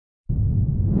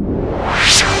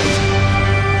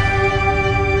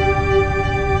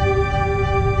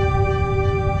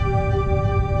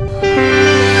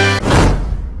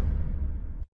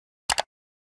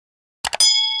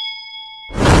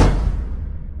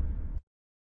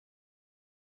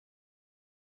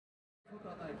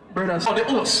Brothers, for the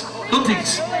host, do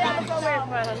things.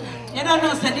 You don't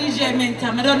know, say DJ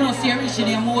Mentor, I don't know, say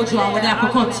originally Mojo and what I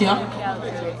could cut you.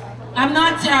 I'm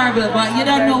not terrible, but you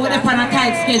don't know we're on a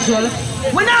tight schedule.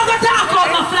 We're not going to talk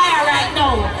about my flyer right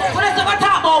now. We're just going to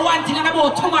talk about one thing and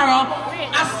about tomorrow.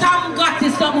 As Sam got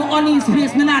this something on his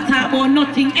place, we're not talking about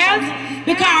nothing else.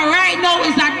 Because right now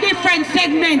is a different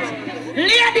segment.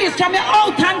 Ladies, from your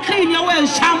out and clean your well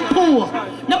shampoo.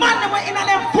 The man that went in and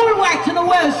them full white in the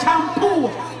well shampoo.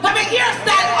 From your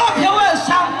hairstyle up your well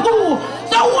shampoo.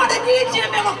 So what the DJ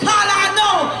never call her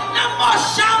now? No more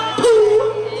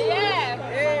shampoo.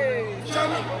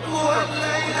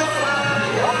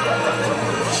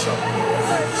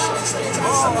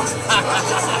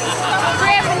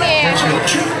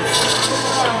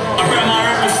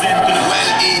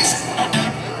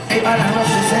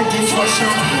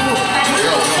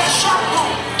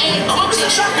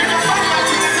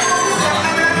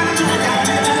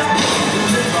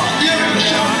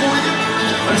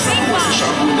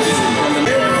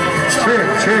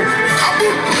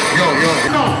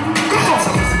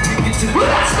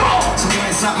 Let's go! So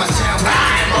it's not my town.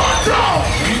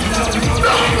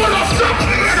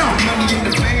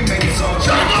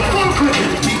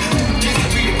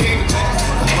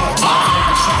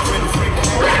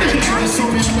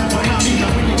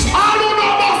 I don't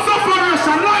know about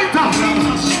separation later.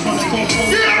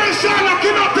 Here in Sherlock,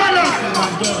 you know, tell us.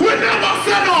 We never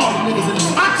said no.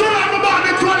 Until I'm about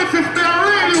the 25th, they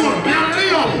really want me and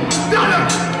Leo. Tell them.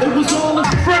 It was all a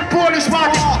friend Polish man.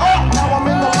 Oh, now I'm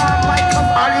in the limelight.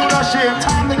 Are you not ashamed?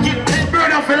 Time to get paid.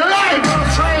 Burn off in life.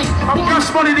 I'm cash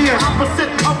money there.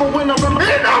 Opposite of a winner.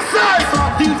 Innocent.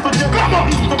 Come on.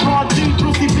 The raw G,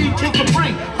 Brucey B, kick the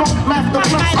free. Fuck master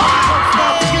plus.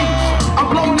 I'm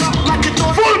blowing up like a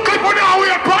door. Full clip on our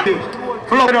way party.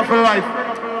 Float up in life.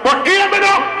 But hear me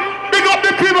now. Big up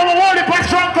the people who want it for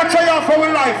drunk to try out for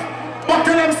our life. But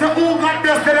tell them say who got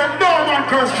this to them. No man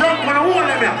curse drunk when I want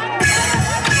them here.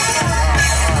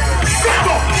 Come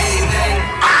on.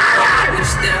 Alright.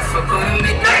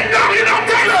 Hey, no, you don't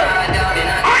tell them.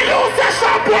 I use that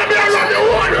shampoo and they around the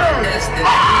water.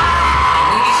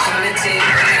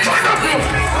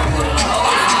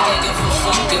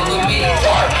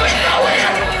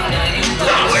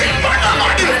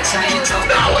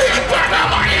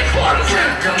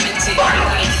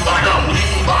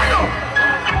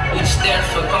 Which there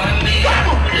for me?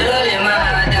 Love in my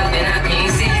heart, I've been I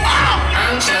can see.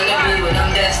 I'm trying to be what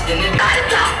I'm destined to be.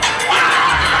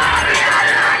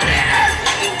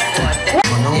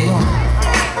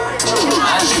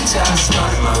 I should try to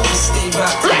start my stay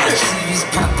rock. My TVs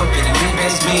pop up in the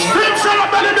rebates, man. Shut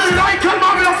up, man, the light come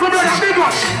on, that's for me, that's big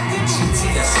one.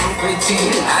 That's so great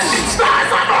team. I did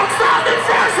stars alongside the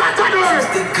first category.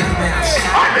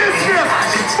 I miss you.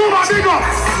 Move on, big up.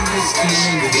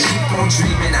 Keep on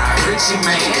dreaming, I rich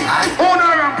man.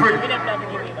 Owner and pretty.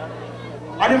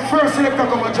 And the first selector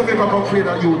come and Jamaica come play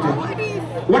the youth.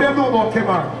 What do you know about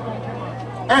Kevin?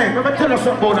 Hey, let me tell you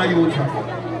something about the youth.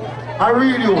 I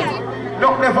really do.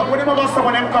 Look, never, when them ever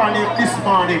someone them call name this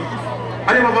morning,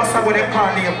 I never ever someone them call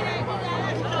name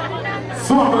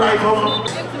Swap Life.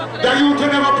 The youth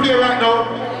never play right now.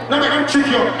 Let me come trick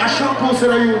you. I shampoo to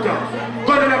the youth.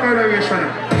 Go to the murderation.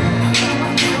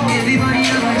 Everybody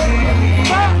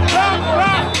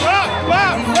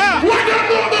what do you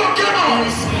know about Kevin?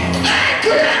 Hey,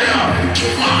 clear now.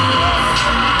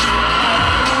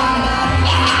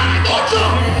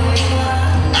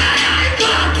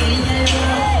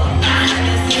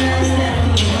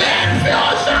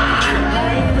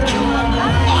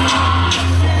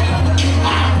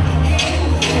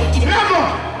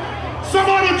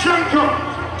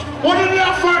 What did you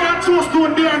find that toast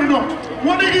doing there?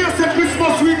 What did you say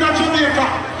Christmas week at Jamaica?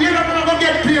 You're not going to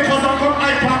get papers and come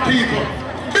iPad people.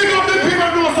 Big up the people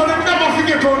know so they never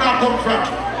forget where they come from.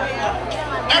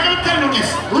 I'm going to tell you this.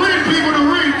 Real people do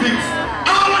real things.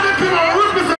 All of the people are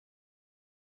represent.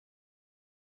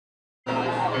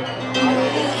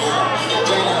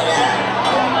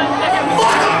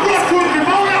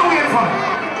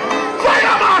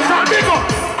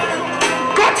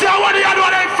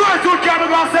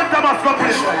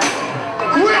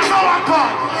 We are our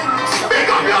God. Big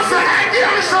up yourself. Hey,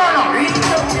 here is Sherlock.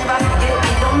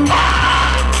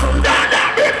 That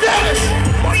big tennis.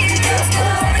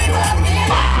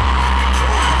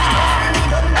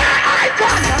 Hey,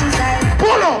 God.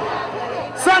 Pull up.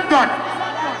 Send God.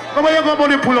 Come on, you got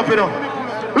money pull up, you know.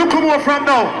 Look more from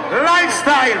now.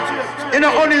 Lifestyle. In the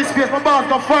honey space, my boss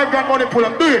got 5 grand money pull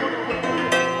up. Do it.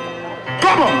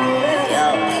 Come on.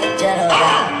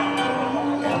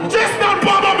 Just not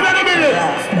pop up in the middle.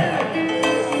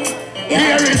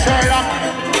 Here is Sherlock.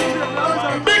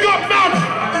 Big up now.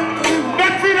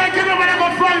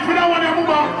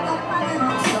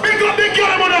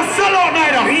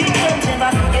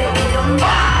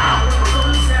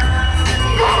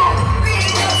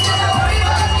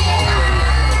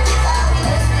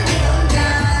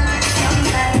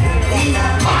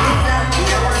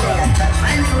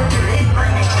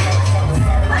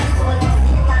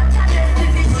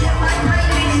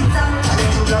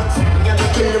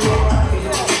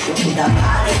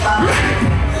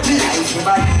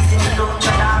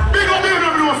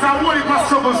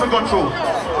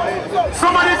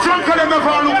 Somebody drunk and them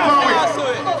never look for it.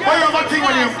 Why you have a thing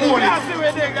when you hold it?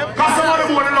 Because some of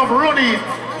them want to love running.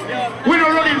 We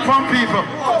don't run in from people.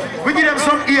 We give them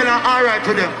some ear and alright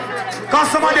to them. Because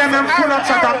some of them full of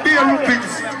chat and beer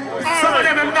loopings. Some of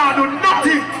them now do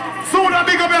nothing. So don't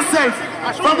big up yourself.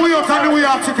 From we out on the way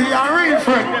out city and real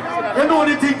friend. You know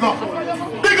the thing now.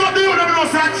 Big up the other know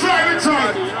say try.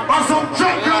 But some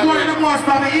drunk and one in the most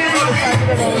of the ear.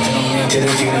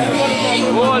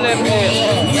 All them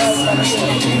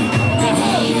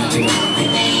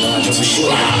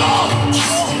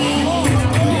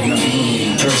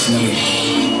personally,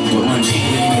 but one thing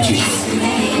you need to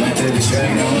I tell this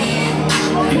right now,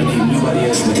 you don't need nobody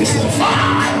else but yourself.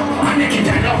 I'm making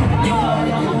that up.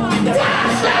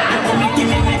 Give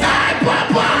me that,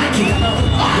 papa.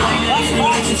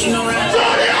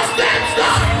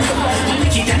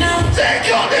 Take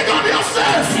your dick on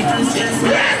yourself.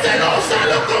 Rest and also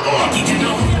look good.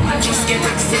 I just get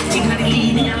accepting and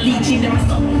leading and leeching them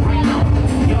stuff right now.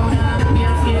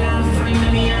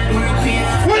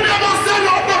 We never sell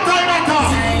out no time at all.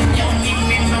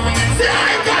 Say I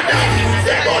got them.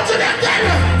 Say go to the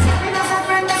table.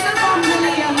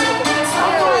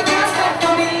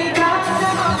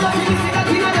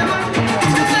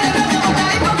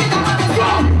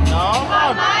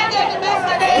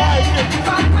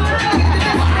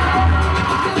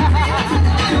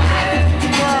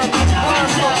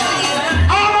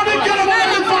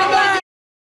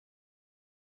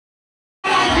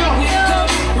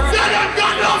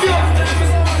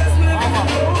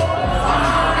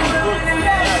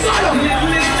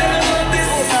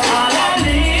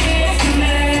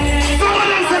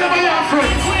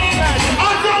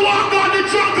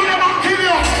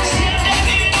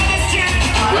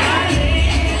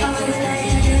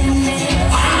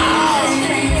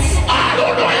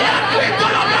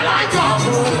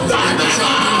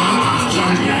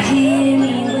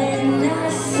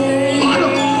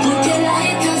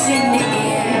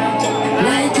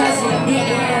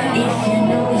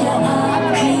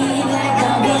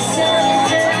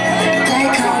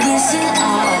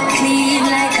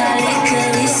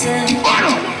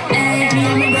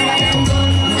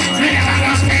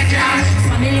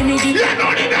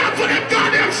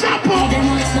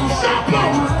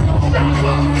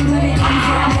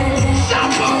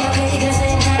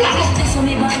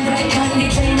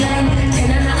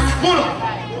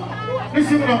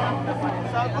 Listen up.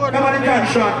 Nobody can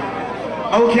shot.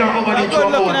 I can't overdo to a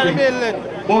whole thing.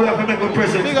 But we have to make a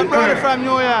present. Big up brother from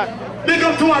New York. Big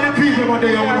up to all the people out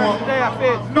there, you know.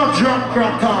 Not drunk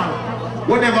crack on.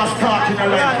 Whatever starting a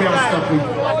life can stop it.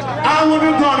 I want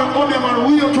to go and come here and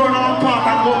wheel turn on park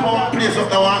and go to one place up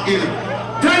the one hill.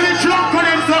 Tell the drunk on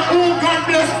them say, who can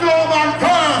bless no man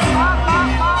first?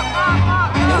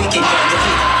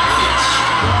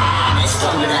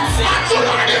 I told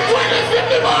her them when they fit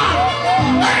the man.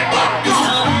 Hey, back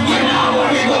down. You know what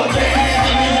we go play.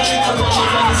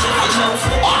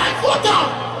 Alright, foot down.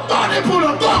 Down they pull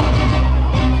up down.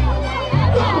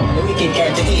 The wicked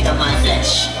get to eat of my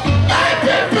flesh. Hey,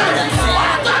 people.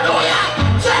 What the do ya?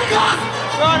 Take us.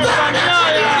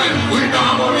 We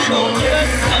know what we go play.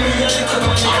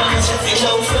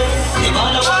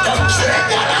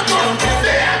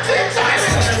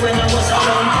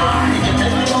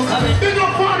 Big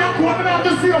up for them coming out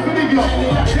to see us in the video.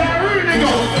 They're really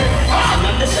good.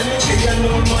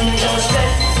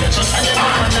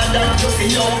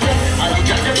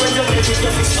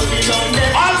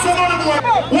 Also,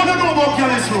 what do you know about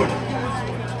Gallus Road?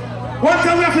 What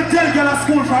can we have to tell girl at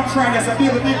school from Friday? So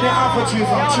baby, meet the apple tree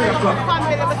from 3 o'clock.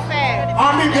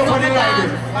 I'll meet you for the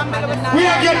library. We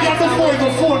are getting there before the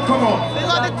phone come out.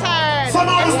 Some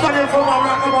of us standing from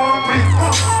our place.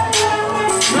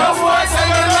 No boy say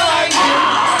you like me.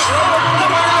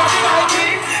 Nobody like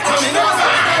me. Come in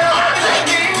outside, I don't like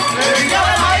me. Baby girl,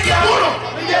 I like you.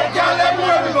 We get girl, let me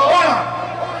where we go.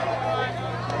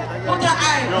 Put your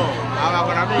eye.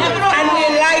 And we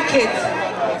like it.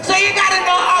 So you gotta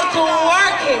know how to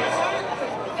work it.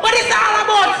 But it's all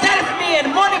about self-made.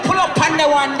 Money pull up on the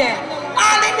one day.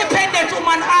 All independent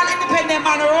woman, all independent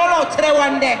man roll out to the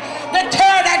one day. The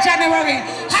 3rd of January.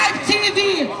 Hype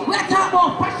TV. We're talking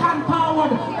about fashion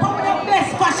forward. How the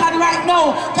best fashion right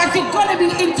now, because you're going to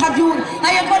be interviewed and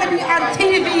you're going to be on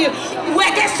TV. Well,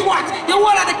 guess what? The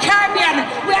whole of the Caribbean,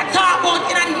 we are talking about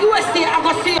in the USA, I'm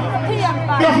going to see. You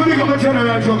have to pick up a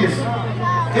general juggies.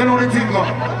 You know the thing,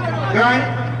 right?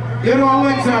 You know how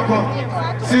it's come.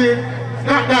 See,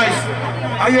 that dice,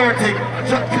 I hear a thing.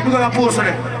 People gonna post on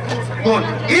it. Good.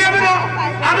 Hear me now?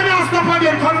 I'm gonna stop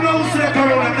again, because I know who's the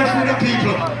around and that's with the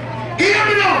people. Hear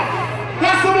me now?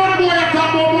 That's the money boy that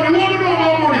talk about money. You want to know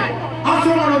about money? I'm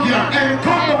someone up here. And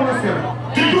come down the stairs.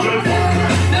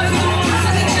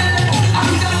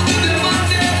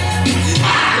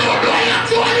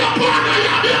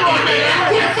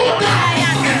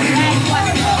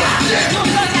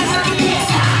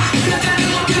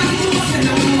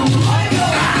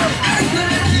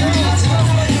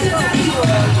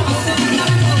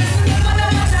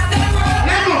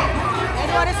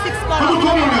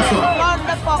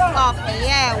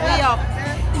 Yeah, we up.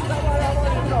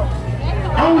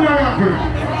 How would I happen?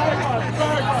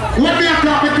 Let me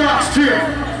talk the talk straight.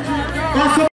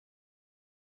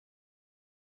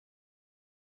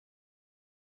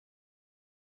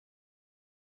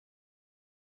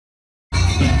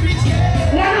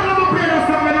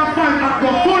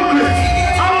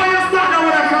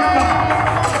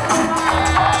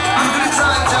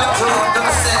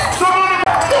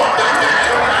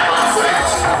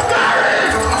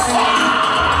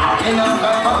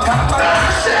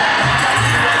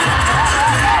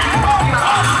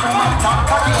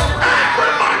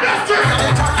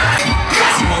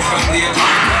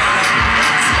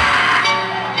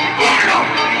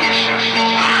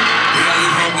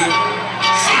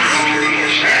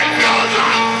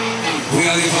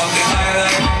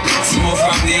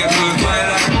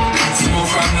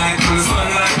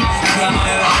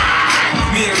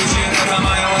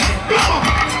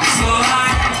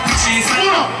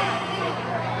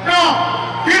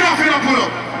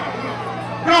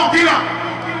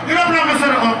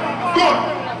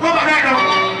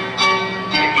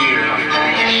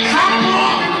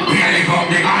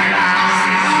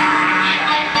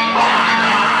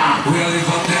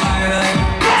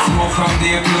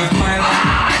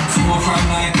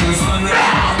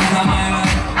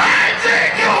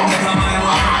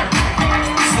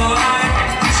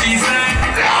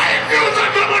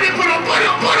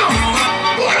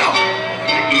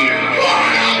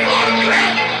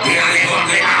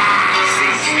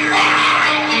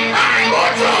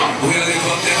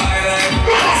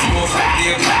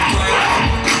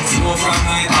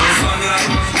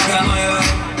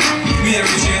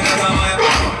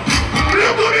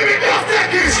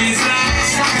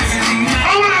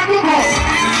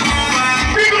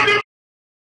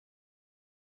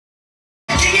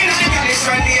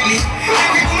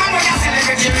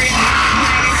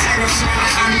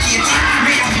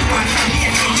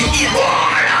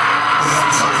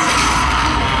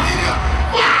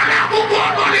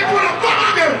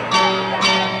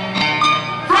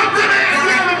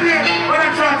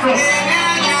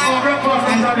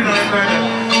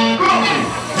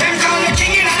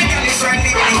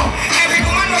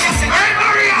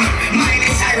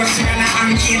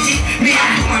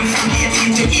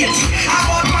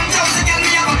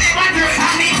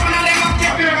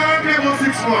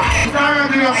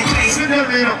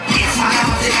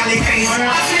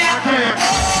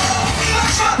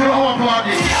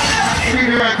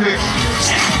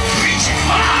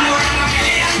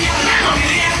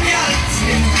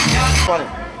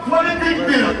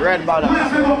 Red banner. We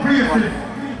have to go places.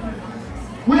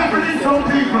 We have to need some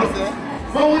people.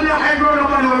 But we don't have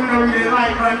nobody who don't really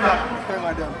like that.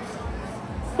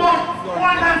 But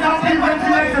one time some people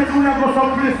try to go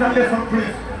some place and get some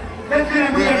place. Let's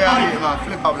get them here.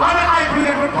 Flip up. And I bring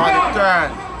them to turn.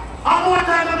 And one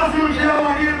time they just use the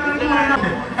one here and do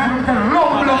nothing. And we can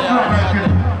love right here.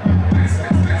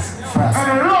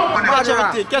 And love.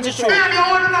 Catch your shoes.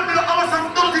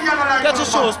 Catch your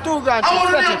shoes, 2 grand.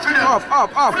 Catch it.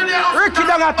 Up. Ricky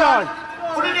Dangaton.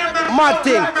 Mad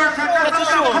thing. Catch your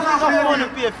shoes. Enough money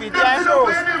pay for it. Yeah,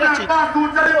 shoes. Catch it.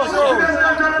 Shoes.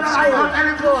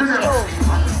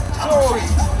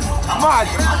 Mad.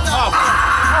 Up.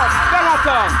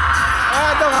 Dangaton.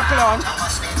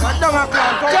 Dangaton.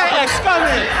 JX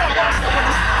coming.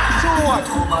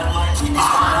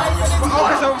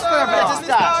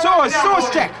 Shoes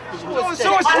check.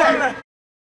 Shoes check.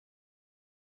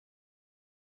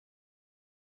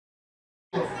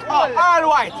 All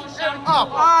white. All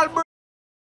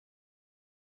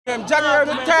January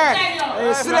the 3rd.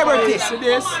 Celebrity. See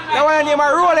this? That one name a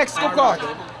Rolex cookout.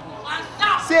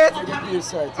 See it?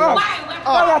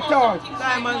 Dangaton.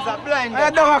 Diamonds are blind.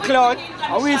 Dangaton.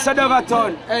 And we say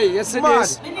Dangaton. Hey, you see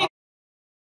this?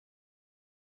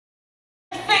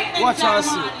 Watch and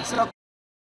see.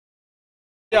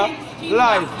 Yeah,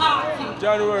 live.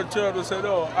 January 3rd, we said,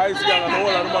 oh, Ice Gang and all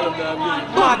of the money there.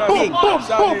 Mad thing.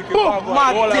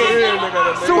 Mad thing.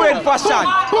 Suede fashion.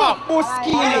 Up,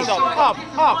 skinny. Up.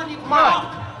 Mad.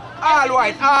 All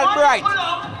white, all bright.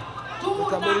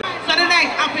 So the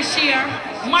night up is here.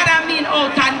 Mother mean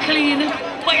out and clean.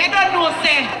 But you don't know,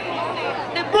 say,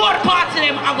 the board part of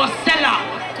them are going to sell out.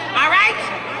 Alright?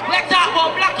 We're talking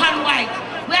about black and white.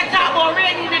 We're talking about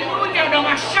raining the New Year down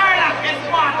at Sherlock and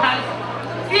Spartans.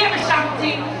 Give me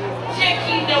something.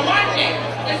 Checking the one day.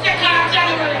 The 2nd of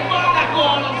January, Father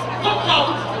Gold, hook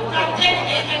out from 10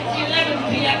 a.m. to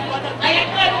 11 p.m. And you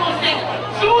don't know, say,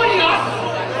 Julius,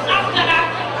 after that,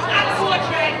 and coach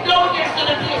right down there to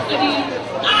the place to be.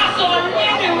 Also,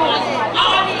 Lady Rose,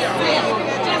 all these places.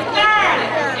 The 3rd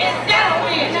is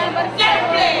self-made,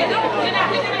 self-played. You know,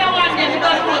 give me the one day, you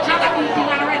don't know, just a meeting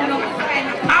already, no matter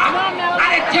and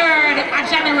the 3rd of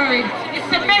January, it's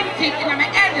cemented in my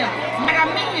head. But I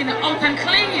mean, out and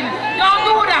clean. Don't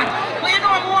do that. But you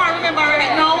know what I remember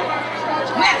right now?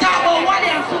 We're talking about one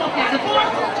day and Sophia. The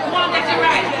 4th, one get it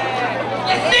right.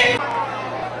 The 6th.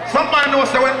 Somebody knows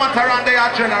that when Mataran they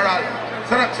are general.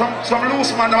 So that some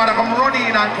loose man want to come running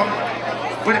and come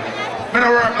with it. Me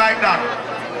don't work like that.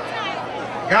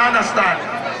 You understand?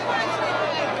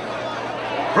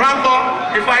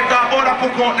 Rambo, if I talk about the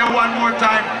cook out there one more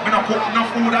time, me don't cook no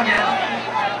food again.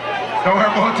 Don't worry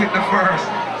about it the first.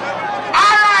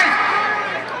 Alright!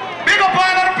 Big up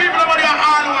all of the people over there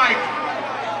all white.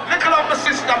 Little up my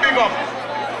sister, big up.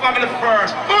 Family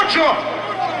first. Mucho!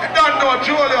 You don't know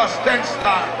Julius, thanks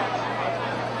star.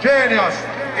 Genius.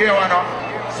 Here one up.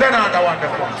 Send on the one the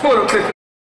first. Full clip.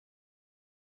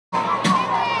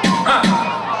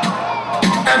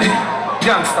 Any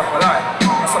gangster for life.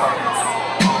 That's all it is.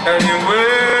 Anyway.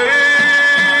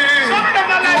 Some of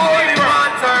them are like holy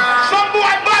matter. Some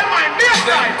boy bad mind, this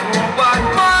time. Them bad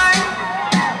mind.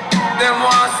 Them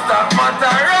want stop matter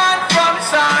run from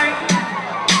shine.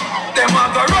 Them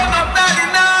want to run up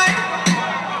 99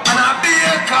 and I be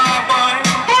a cowboy.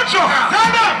 Mucho! Tell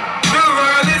them! The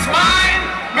world is mine.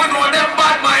 We know them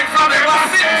bad mind from the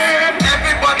gossip.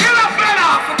 Everybody Kill a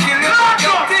fella! for kill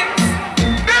your things.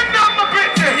 Them down my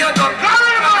picture! You don't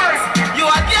carry words. You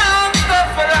are gangster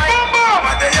for life. Boom, boom!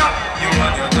 But they are you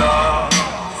and your dog.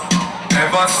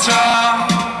 Never strong.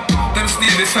 Them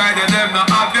still beside you, them not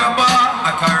have your bar.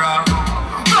 Atara.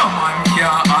 No man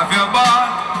can't have your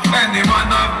bar. Any man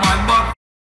have man but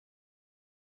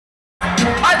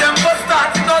and them go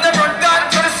start, you know them run down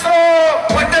to the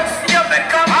soul. When them see up, they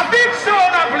come. A big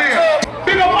sound up here!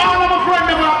 Big up all of my friends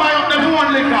that want to buy up them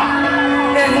one liquor.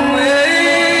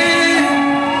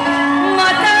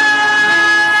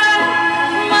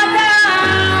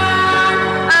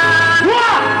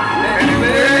 What?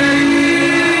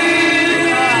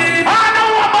 I know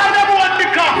who buy them one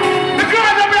liquor. The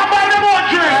girls that will buy them one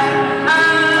drink.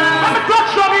 I'm a touch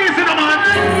some easy, no man.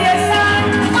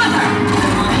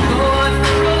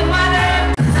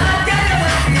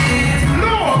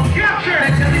 No, catch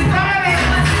it.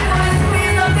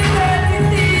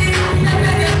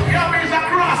 Yeah, but it's a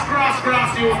cross,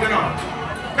 you know.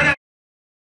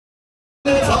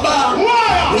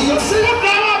 Why? You see what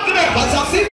I'm up to them?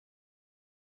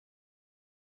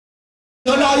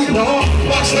 No lie, no.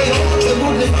 Watch where you want to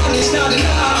move the vanish, not the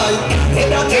lie. Hey,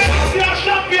 that's it. If you're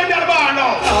champagne at the bar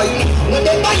now. When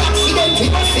they by accident, you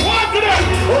must see. Walk to them.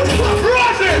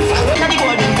 Roses.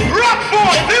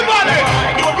 Rockford. Divani.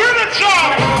 Greenwich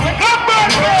Charm. Blackburn.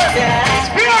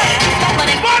 Spear.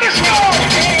 Spanish Town.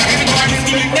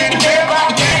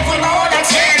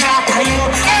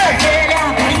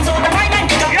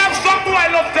 You have some boy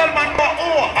love tell man, but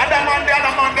oh, other man, the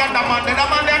other man, the other man, the other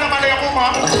man, the other man, the other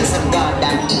woman. Listen, God,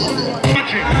 that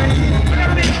Magic.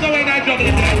 Everything's the way I juggle.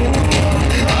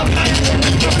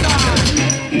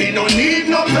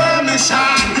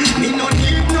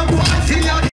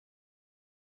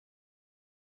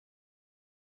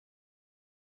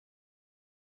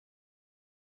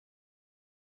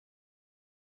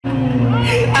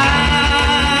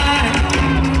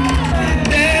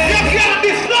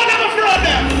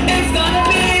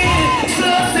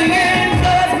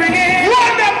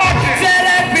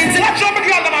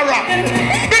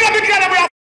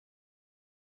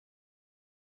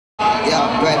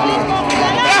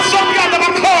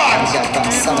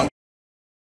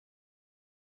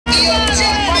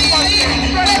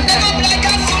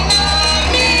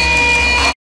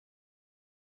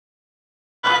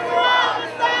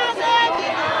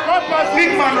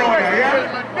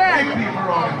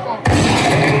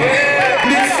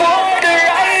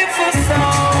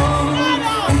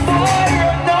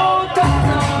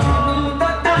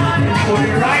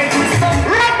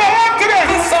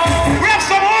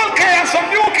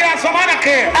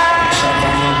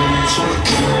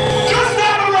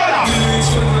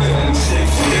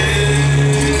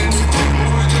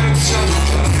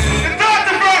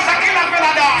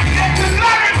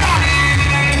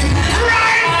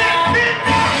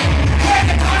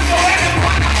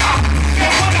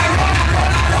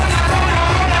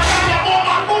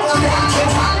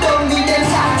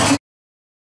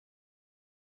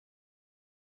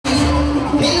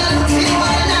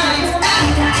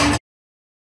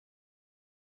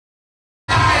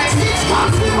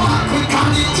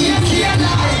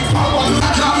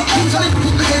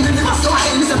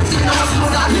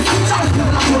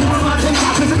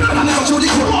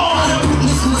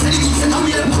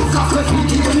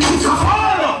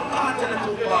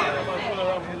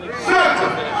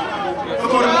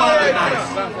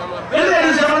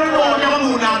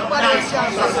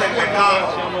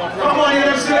 Come on,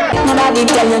 you select. Nobody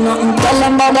tell you nothing, tell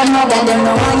them about them mother, them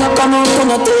no want you come out to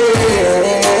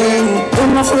nothing.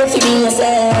 Don't afraid to be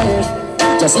yourself,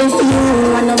 just live for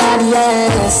you and nobody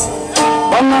else.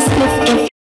 One must live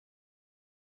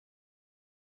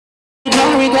if no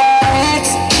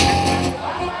regrets.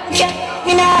 Yeah,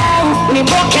 me now, me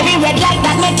broke every red light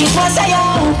that make it was a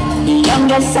young.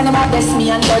 Youngest son of my best,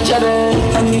 me untouchable.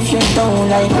 And if you don't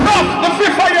like me, the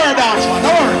fifth of your dance, man,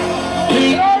 don't worry.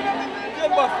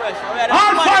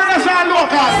 All foreigners are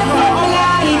local.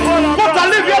 But to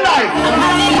live your life.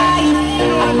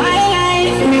 my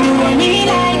life, me do what me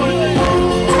like.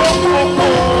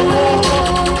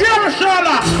 Here is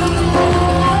Sherlock.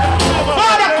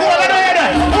 Father call, I know you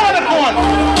there. Father call.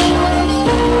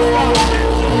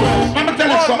 Let me tell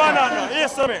you something.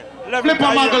 Yes, sir.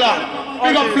 Flipper Mangala.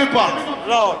 Big up Flipper.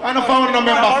 I don't find no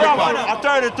member Flipper. I'm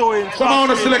 32 inch. Some on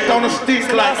the select on the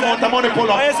stick like amount of money pull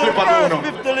up Flipper do no.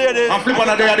 And Flipper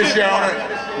not there this year.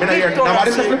 Me not hear.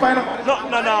 Nobody say Flipper no?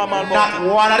 No, man. Not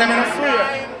one of them no.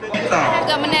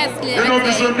 You know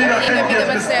this will be a 10 years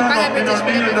to stand up in a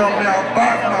million of me a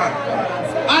Batman.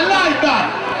 I like that.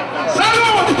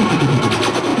 Salute!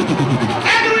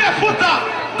 Anyway, footer,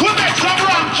 we make some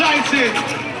wrong choices.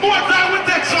 More time we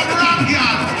take some wrong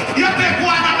girl. You take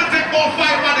one and we take about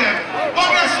 5 of them. But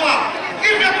guess what?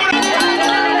 If you put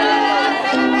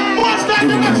most time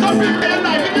you make some people in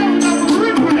life, you don't have to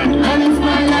rip with it. And if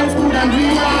my life could have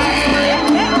been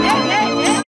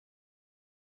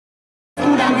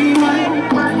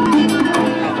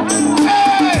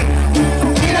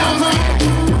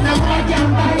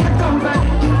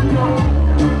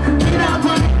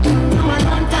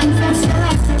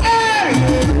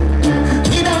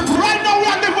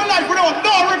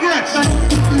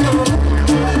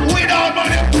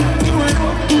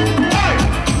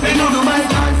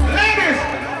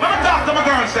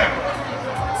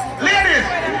Ladies,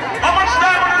 how much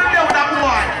time are you there with that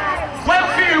boy? Well,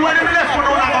 feel when you left with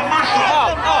one of a mash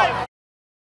up.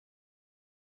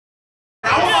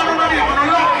 I want to know you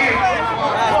lucky.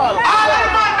 All the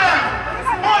man them,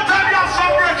 more time you have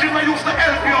some brethren that used to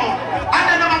help you out. And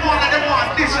then them one of them want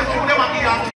this and them and give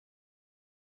you.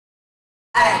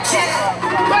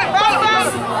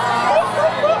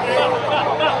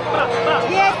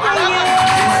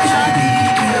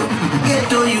 Get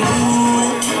to you,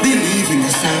 believe in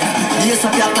yourself. Lace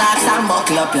up your clocks and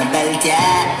buckle up your belt,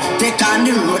 yeah. Take on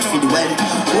the road for the wealth.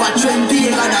 Watch when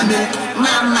people gonna milk.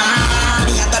 Mama,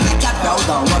 you're gonna make you proud,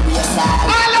 don't worry yourself.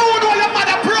 All I would want your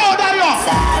mother proud of you.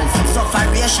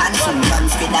 Sufferation, some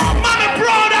guns for that. Mommy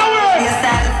proud of you.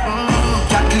 Yourself,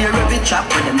 you clear every trap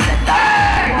with them set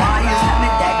that. Why you set me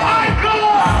dead?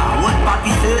 What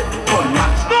papi said? Oh,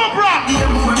 not. No, bro. The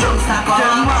more jokes I got.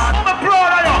 I'm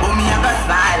proud of you. Oh, me have a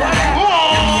smile again.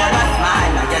 Me have a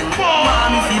smile again.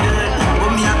 Mommy feel it.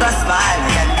 Oh, me have a smile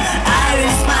again. I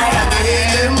will smile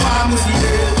again. Mommy feel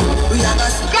it. We have a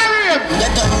smile. Kareem,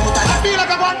 I feel like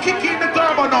I'm going to kick in the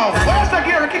turbo now. Where's the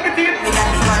gear? Kick it in.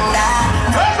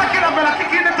 Where's the kid? I'm going to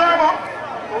kick in the turbo.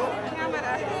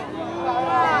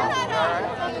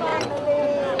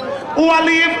 Who I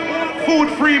leave? Food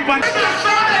free, but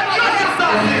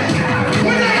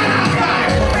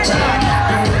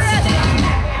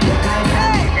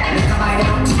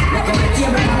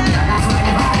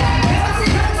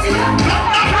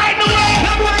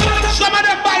some of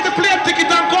them buy the plane ticket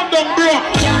and come down, bro.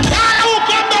 Who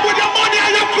come down with your money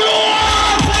and your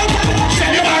clothes?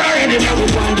 Send you already.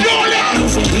 Julia!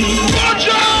 Good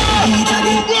job!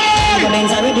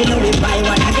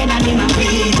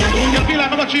 You feel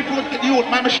like I'm a cheap youth,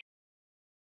 my machine.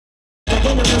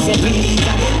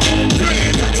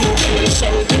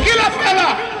 Killer fella!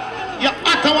 You're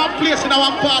at one place in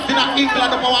one part in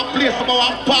England, one place in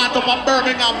one part of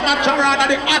Birmingham, match around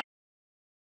the at.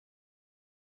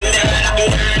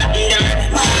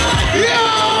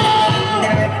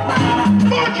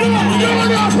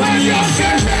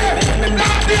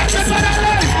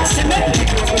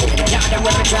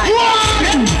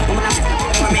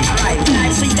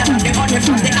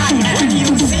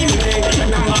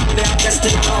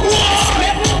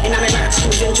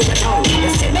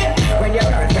 When you're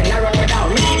girlfriend, I run without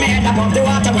me, man. Above the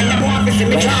water when you want to see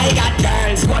me try. I got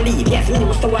girls, Wally, yes, me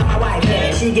used to want my wife.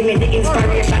 Yeah, she give me the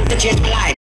inspiration to change my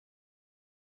life.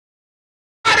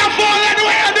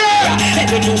 Let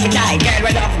me do for die, girl,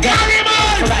 rid of girl.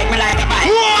 So ride me like a bike.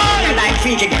 I like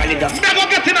freaky girl, it does. Never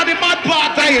get in the mad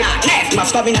part of it. Next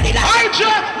must come in at the light. Hi,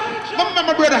 Jack.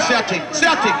 My brother, say a thing. Say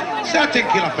a thing,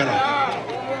 killer fella.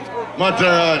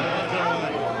 Mother,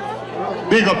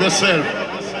 big up yourself.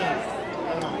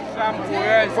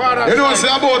 You know what I say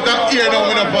about that here now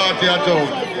in a party at all.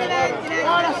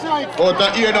 Out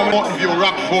of here, no Mountain View,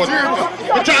 Rockford.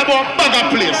 We talk about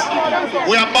Bagger Place.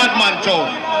 We are bad man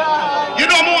town. You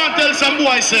know, I want to tell some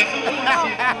boy, say.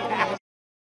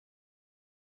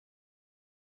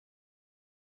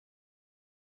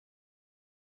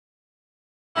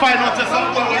 Find out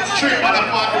some boy with straight on the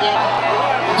party.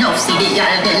 You see the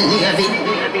girl, then leave it.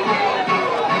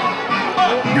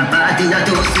 The party that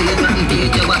you see, but the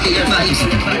beat you want your vibes.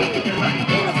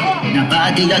 The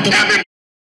party that you...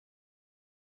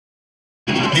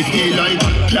 They feel like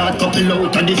cloud couple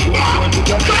out of the show.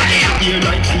 Feel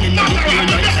like singing at the ear,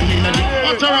 like singing at the...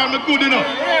 What's around me good enough?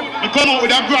 I come out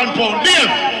with a grand pound.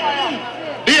 Dave!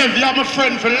 Dave, you have my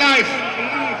friend for life.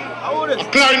 A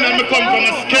client that me come from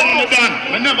a skin on the gun.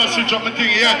 I never switch up my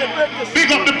thing yet.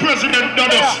 Big up the president,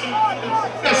 Dodos.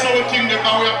 That's how we think that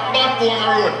we are bad boy on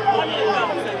the road.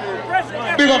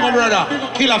 Big up my brother,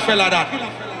 kill a fella that.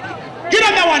 Get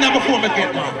up that one there before me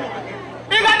get man.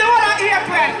 Big up the one on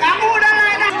airplane. I'm moving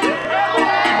like that.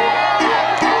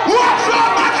 What's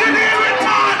up, watching here with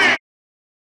money?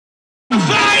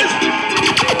 Size!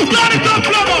 Bloody top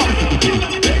plumber!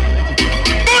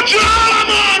 Put your arm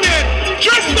on it!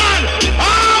 Tristan!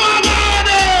 Our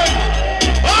money!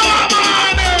 Our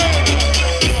money!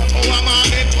 Our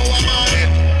money! Our money!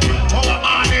 Our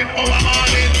money! Our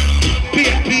money!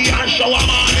 PFP and shower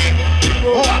money!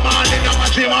 Our money! I'm a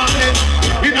G-money!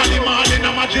 In the morning,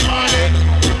 I'm a G-money!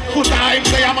 Foot time,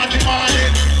 say I'm a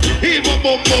G-money! Even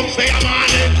boom boom, say I'm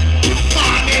on it!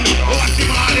 Morning! What's the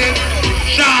morning?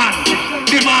 Sean!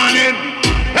 The morning!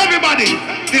 Everybody!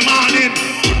 The morning!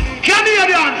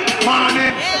 Canadian!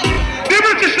 Morning! The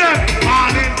British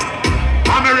morning,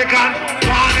 American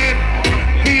morning,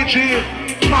 PG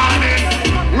morning,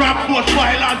 Rockford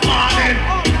Island morning,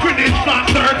 Queenstown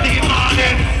 13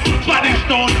 morning, Spanish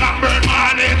Town Blackburn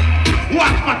morning,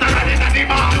 what's matter in the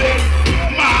morning,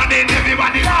 morning,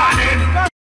 everybody morning.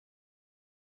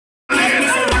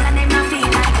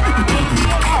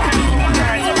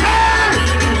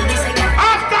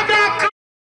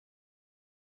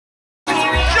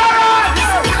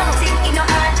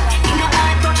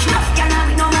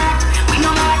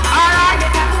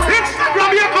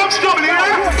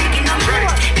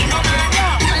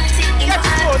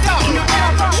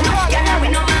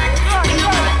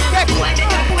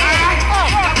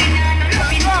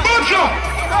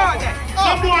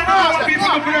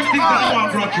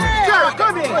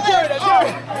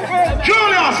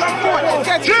 Julius!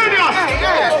 Genius!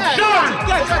 Sean!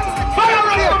 Fire up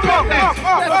the business!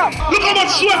 Look how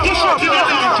much sweat you shot in the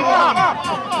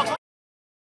dance!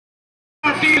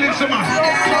 I'm feeling some man.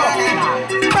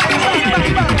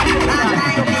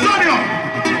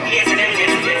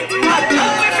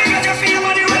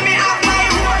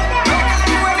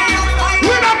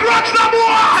 We don't grudge the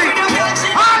boy!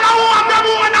 All I want them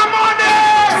want the money!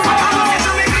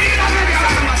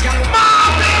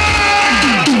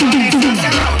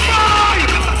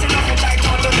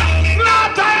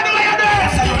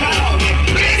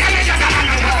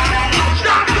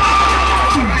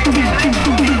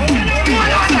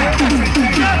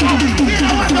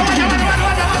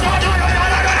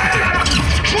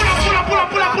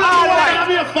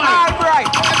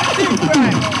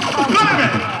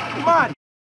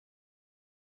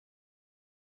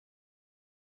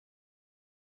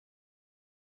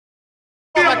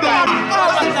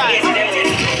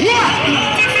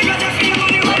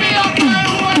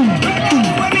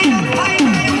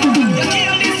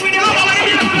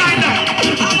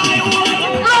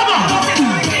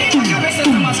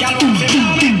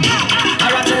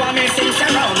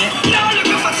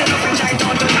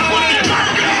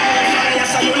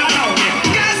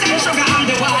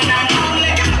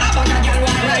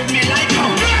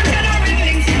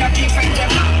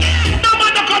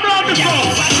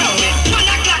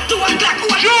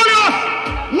 Julius!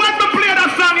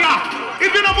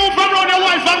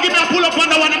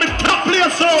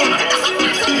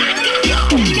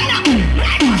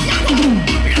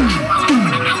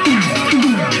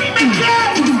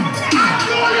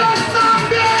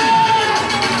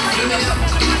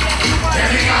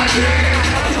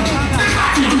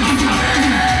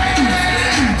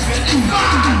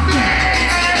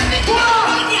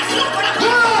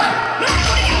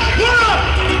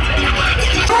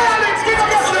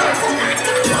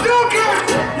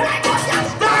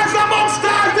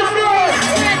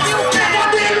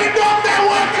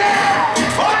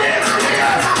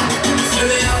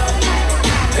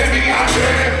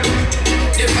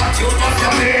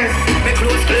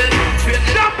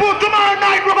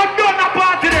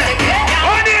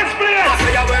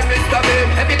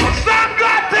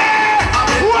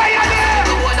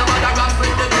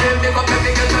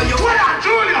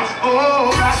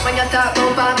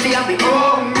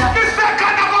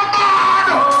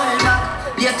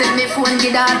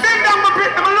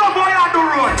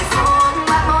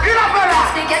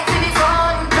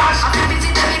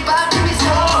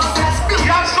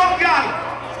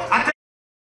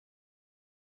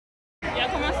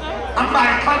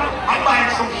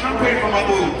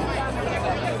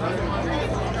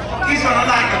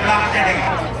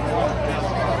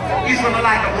 people that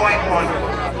like the white one.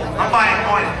 I'm buying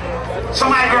one. So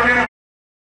my girl, you know.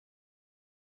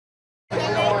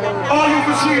 All you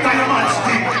can see is that your man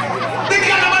stink. The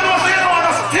girl man knows you know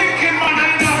the stinking man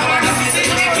and you know.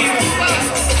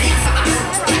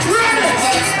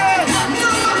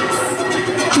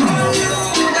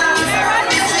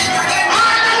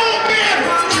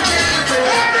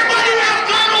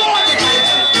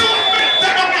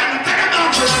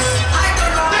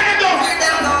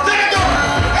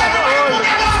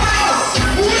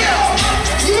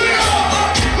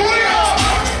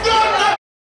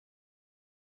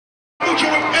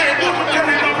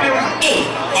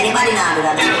 Anybody now do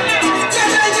that?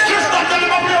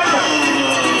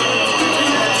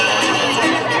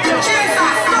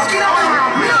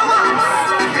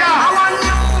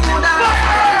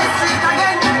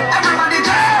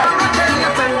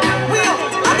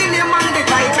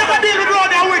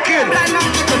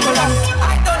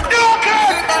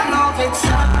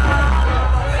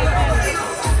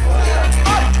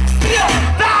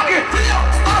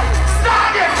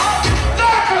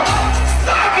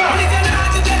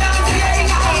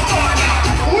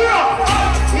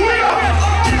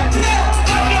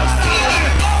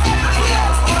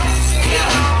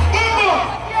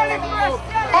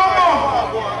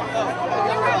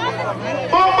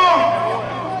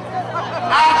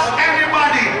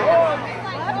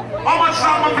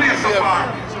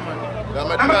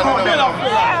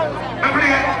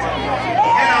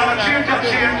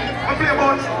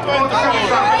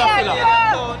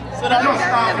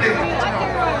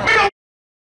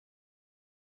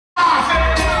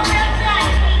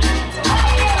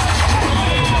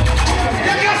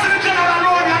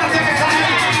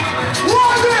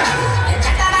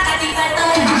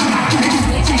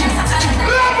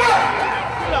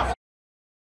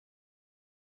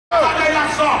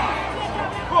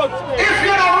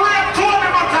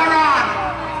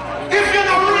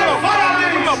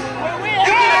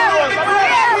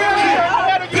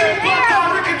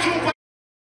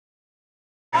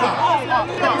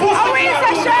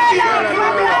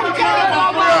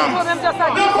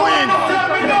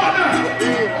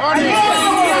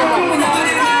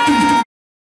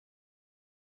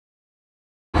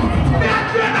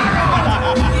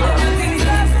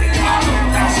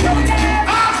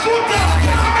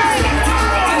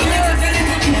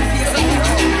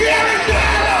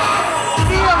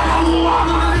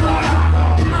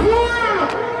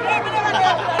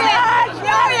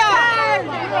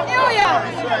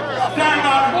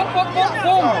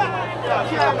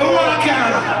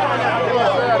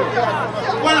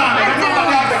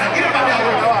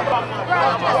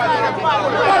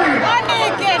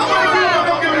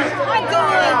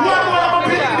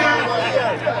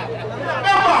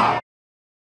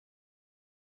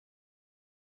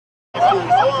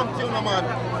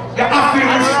 You have to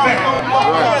respect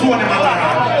Tony Matara.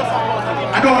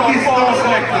 I don't miss no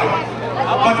selector.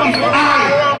 But if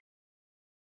I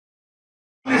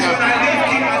listen, I live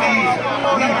King of these,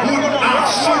 we would have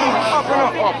so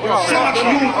much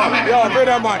youth.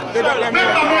 Remember,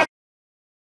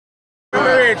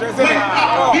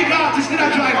 big artists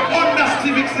that drive under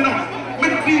civics, you know,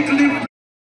 when people live.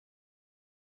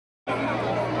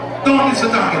 Don't listen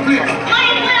to me, please.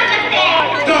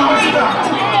 Don't listen to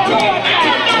me.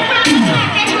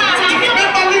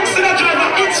 Remember, links to the driver,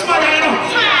 inspire, you know.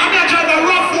 I'm going to drive a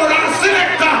rough road and a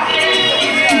selector.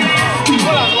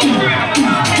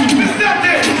 Mr.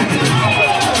 Day.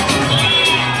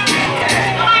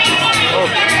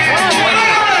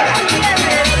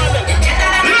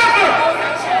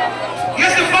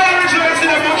 Yes, the fire insurance in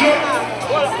the mojo.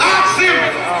 Ask him.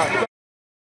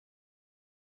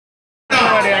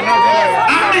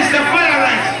 And this the fire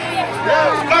rights.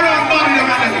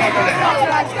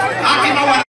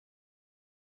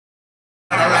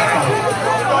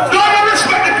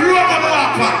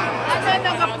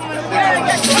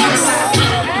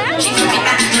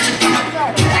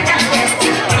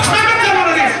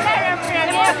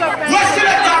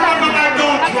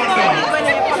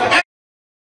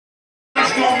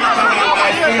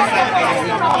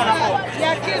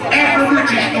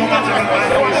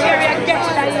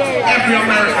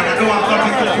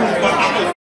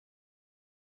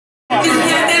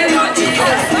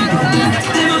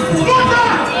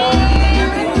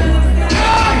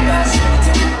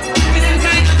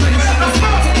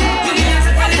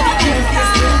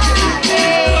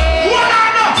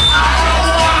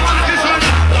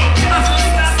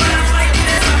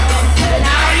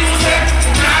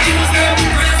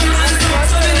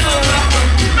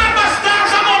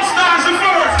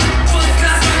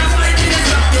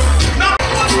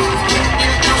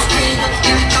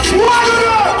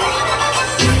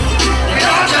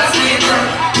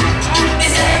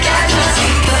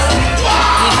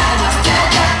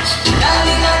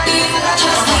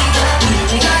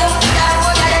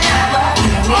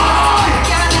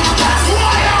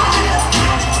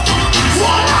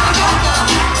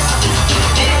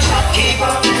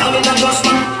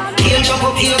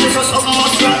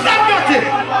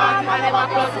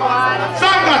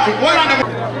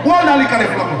 liquor the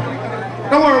flow.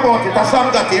 Don't worry about it. That's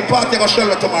some got it. Party go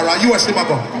Sherlock tomorrow. You see my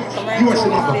go. You see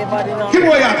my go. Give me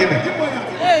what you give me.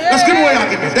 Let's give me what you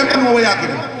give me. Them know what you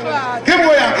give me. Give me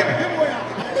what you give me.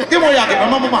 Give me what you give me.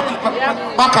 Mama,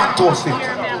 I can't toast it.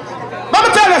 Let me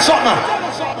tell you something.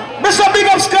 Mr. Big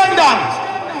Up Scandal.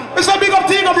 Mr. Big Up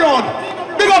Tina Brown.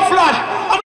 Big Up Flash.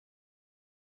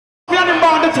 I'm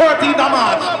born the 13th of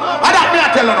March. And that me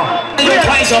I tell you now.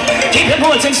 Price up, keep your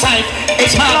bullets inside.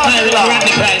 It's my time with a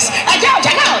rapid price. I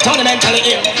know, fundamentally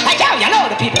ill. I know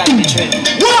the people are betrayed.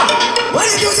 What? When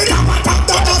you use it, I'm a top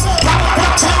doctors.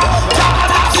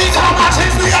 She's on my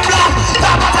chest, we are black.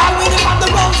 Top with him on the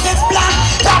rose, it's black.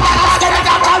 Top get it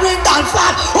out, I ring down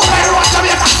flat. Who better watch them,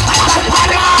 yes, I got a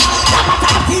party on.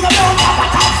 Top, see the road,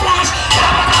 top flash.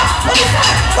 What is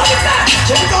that? What is that?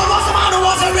 Jimmy Gold was the man who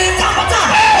was a ring, top.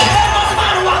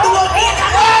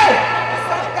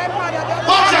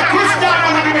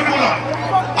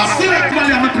 I still have to tell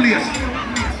you my place.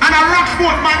 And a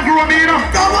Rockford man grew me, you know.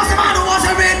 There was a man who was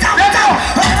a red top. There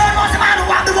was a man who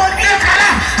was the one in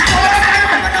color.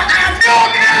 I am no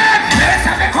man. There's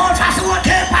a cold fast who will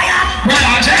kill fire. Well,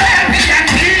 I'll tell you,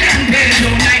 PNP,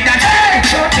 don't like that.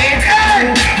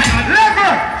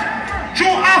 Level. So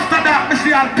after that, I see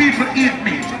all people eat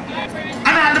me.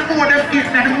 And all the more they eat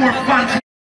me, the more fun.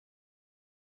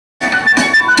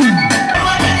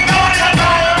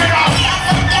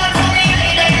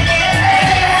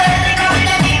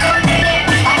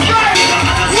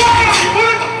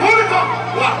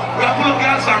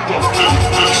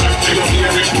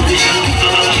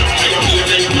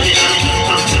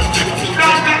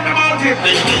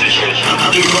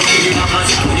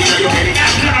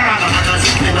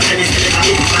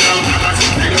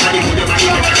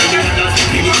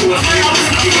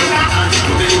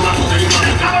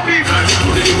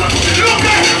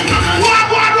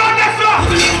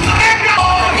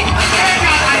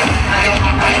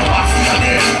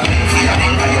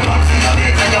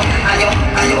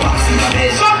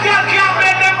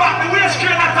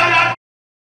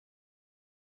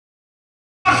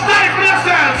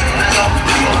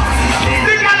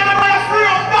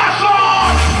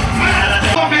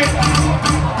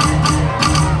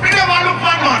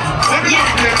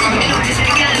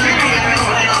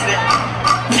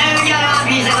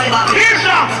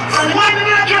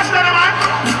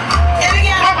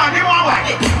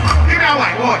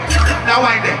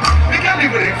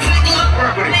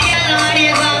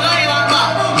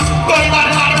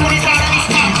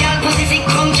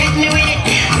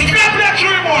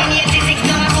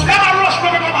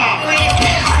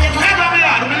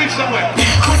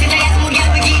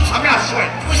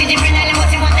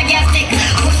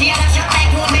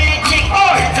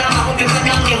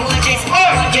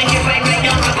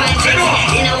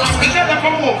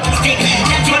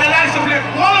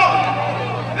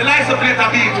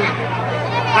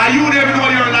 Now you never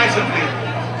know your license plate.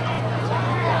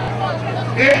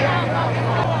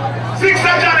 Yeah? 6th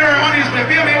of January on his play,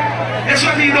 baby. That's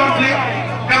what he don't play.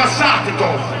 Never start it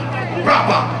off.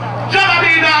 Proper. Jabba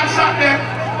be done, sat there.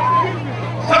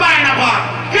 Somebody in a bar.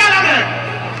 Get up there.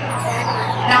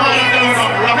 Now when you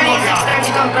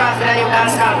come cross with a new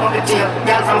dance called Puppet Tail,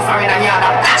 girl from foreign and yard.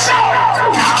 That's all!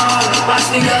 Watch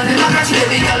the girl, the man, she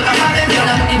baby girl, I got them, girl,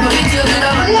 I'm the Puppet Tail, the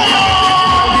man.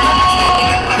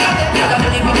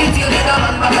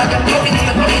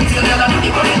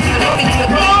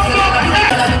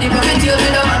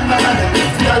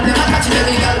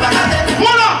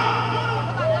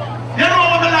 You know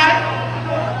what I like?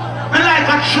 I like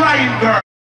a trying girl.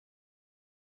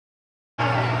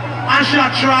 And she a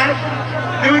try,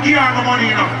 they will give her the money,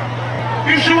 you know.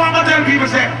 If she want to tell people,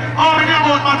 say, oh, we never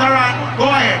want Mataran, go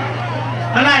ahead.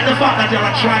 I like the fact that you're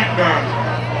a trying girl.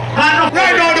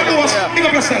 Right now, the boss, pick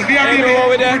up yourself. Be a baby.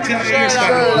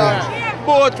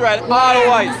 Both right, all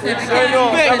white. So you know,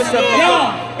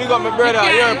 big up my brother,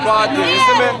 you're a party. You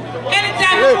see me?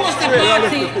 Anytime you post a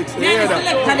party, then the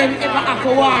selector them ever have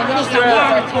to war. You just a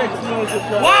war it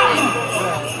out. War me.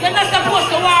 You're not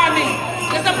supposed to war me.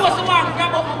 You're supposed to war me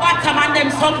from up my bottom and them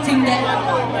something there.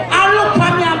 And look for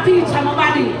me and feature my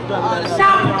body.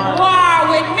 Stop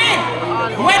war with me.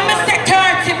 When me say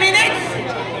 30 minutes,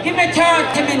 give me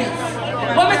 30 minutes.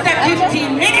 When we say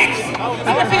 15 minutes,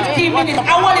 give me 15 minutes.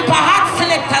 I want it for hot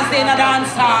selectors in a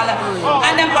dance hall.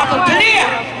 And them have to play.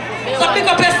 So pick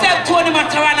up yourself, Tony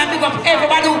Mataran, and pick up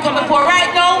everybody who come before.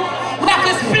 Right now, we have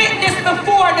to split this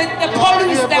before the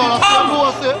police them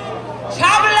come.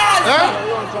 Travelers,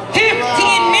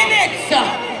 15 minutes.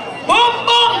 Boom,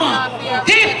 boom.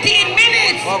 15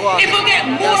 minutes. If we get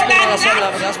more than that,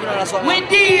 we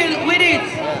deal with it.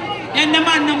 Then the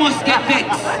man must get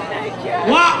vexed.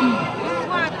 What?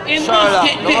 Sherlock,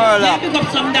 the Sherlock. Pick up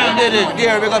some down. You did it.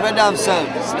 Gear, pick up your damn self.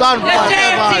 Stand by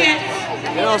everybody.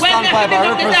 You know, stand by the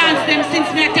dance them since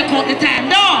me take out the time.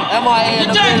 No.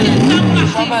 MIA the 30th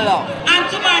is Pamela. and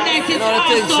tomorrow night is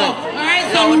also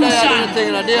Resolution.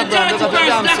 The 31st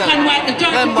black and white. The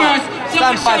 31st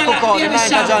stand by cookout, the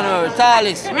 9th of January.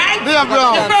 Talis. Right? Dear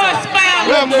Brown. The first fire.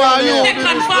 The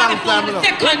second fire. The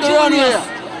second junior.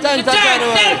 10th of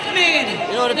January. Self-made.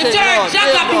 You know the thing, Brown,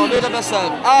 pick up yourself.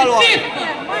 All white.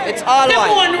 It's all white.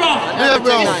 The moon rock. The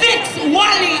 6th,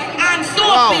 Wally and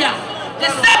Sophia. The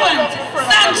 7th,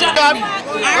 Sandra.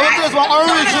 Alright? This is what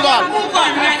original.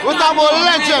 We're talking about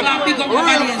legend.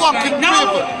 Real fucking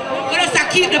people. Let us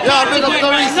keep the party going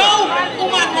right now.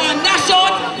 Woman want dash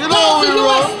out. You know you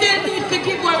will still need to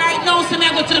give away right now, so I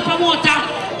go to the promoter.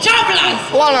 Travelers.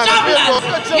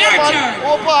 Your turn.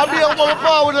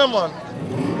 With them, man.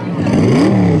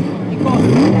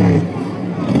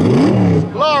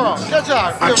 Laura, get your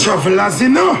a travelers, you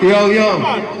know. Yo.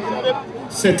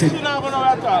 Set it.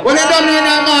 When you done in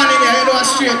the morning, you do a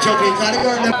straight juggling,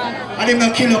 and he will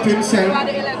kill up himself.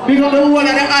 Because the one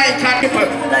of the icon people.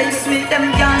 Like sweet, them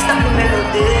can't stop the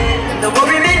melody. Don't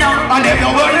worry me now. And them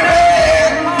don't worry me.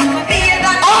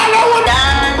 All I want,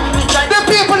 the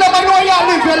people never know you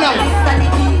live your life.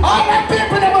 All the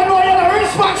people never know you're a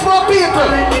responsible people.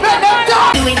 Let them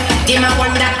talk. Do it. They might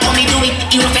wonder how me do it.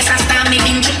 You know, first time me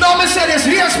binge. No, me say this,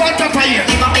 here's one top of here.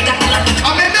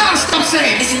 I mean, now stop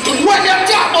saying, when you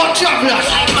talk about travelers,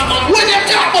 when you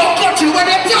talk about country, when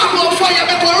you talk about fire,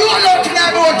 make a roll out in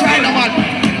that road, China, man.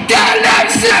 Tell them,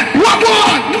 say, what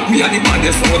on? We are the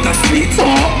baddest out of street. We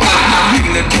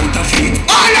are the counterfeit.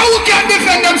 All who can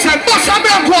defend themselves, bust a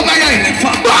man over here.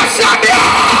 Bust a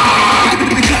man!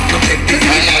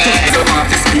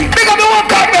 Big up the one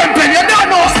comment, Ben, you don't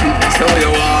know. So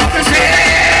you are.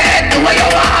 The way you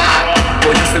are.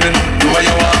 What you saying? The way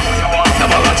you are.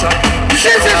 This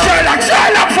is Sherlock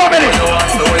family. The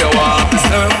way you are.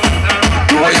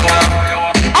 The way you are.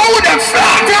 I would have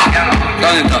started.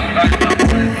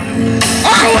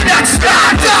 I would have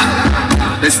started.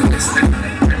 Listen.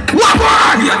 What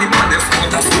word? We are the baddest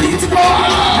out of street. We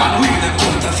are the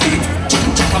counterfeit.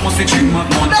 I must be dream of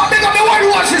money. Now big up the one who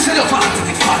watches it.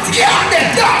 Party. Yeah,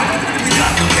 they're done. We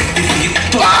got to take the heat.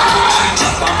 Chop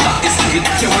and back the street.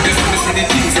 You want to see the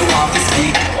things you want to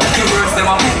speak. Your words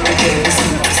them are make me get the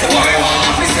sleep. So what you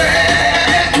want to say?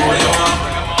 Do what you want.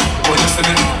 What you say?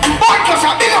 Marcus,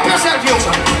 big up yourself, you.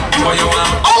 Do what you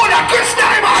want. I would have kissed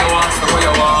them, man. So what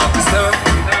you want to say?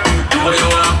 Do what you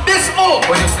want. This move.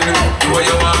 What you say? Do what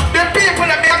you want. The people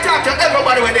that they talk to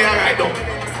everybody when they are right now.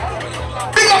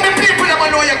 Big up the people that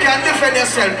know you can defend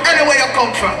yourself anywhere you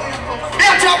come from. They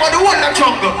are talking about the one that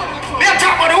jungle. They are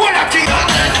talking about the one that king.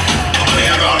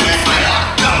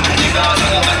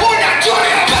 Who that joy?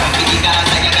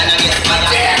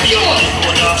 Damn you!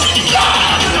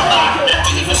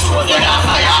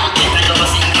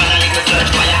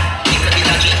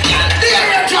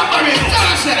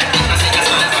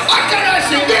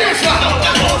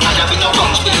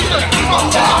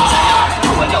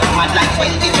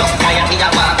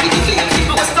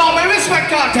 No, me respect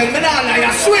cartel, me not lie, I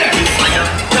swear.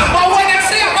 But when you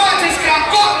see an artist can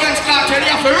go against cartel, you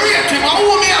have to rate him.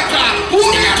 Who me attack? Who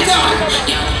me attack?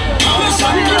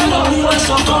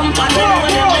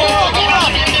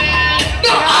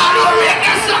 No, I don't rate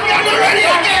that song, you're not ready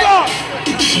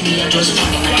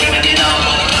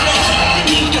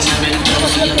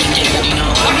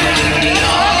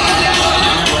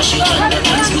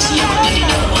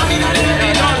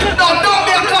No, don't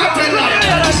be a cartel liar.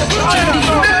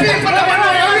 The people that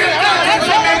know you're real cartel,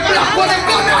 they make black, but they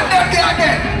go down there, they are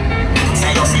dead.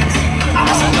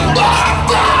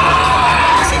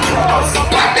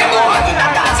 Back them on.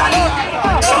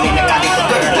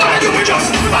 What do we just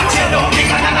back your dog,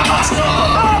 bigger than a mask? Oh,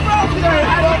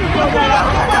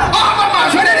 my man,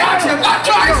 when they ask you, what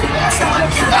choice?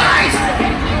 Guys!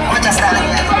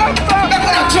 They're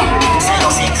gonna jump.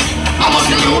 I must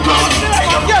get you close.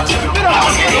 I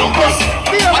must get you close.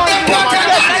 But them party are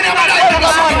not in my life.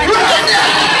 Right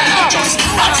there! Just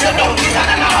back your dog, bigger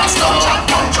than a mask.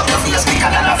 Punch up your face, bigger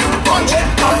than a fruit punch.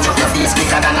 Punch up your face,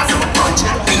 bigger than a fruit punch.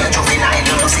 Be a juvenile,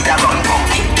 you see that run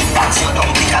comfy. Back your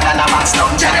dog, bigger than a mask.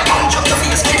 Punch up your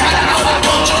face, bigger than a fruit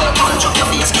punch. Punch up your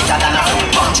face, bigger than a fruit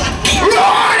punch.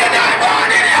 Run in there, run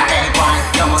in there. Hey boy,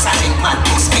 you must have think man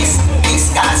to space.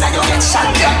 These guys are you get shot.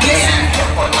 Yeah,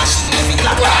 on machine, every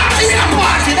black. See the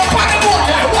party, the party boy.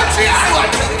 What's the other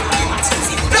one?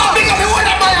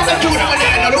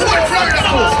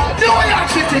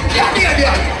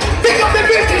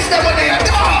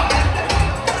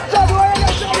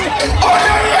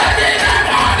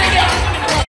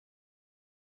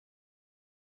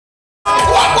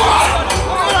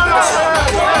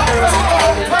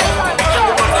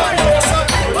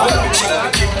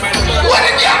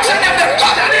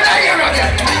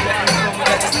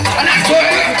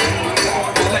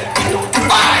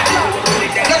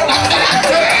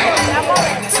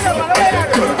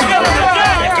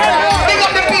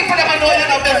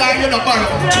 in the barrel.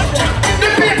 The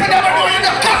people never know you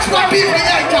don't catch my people in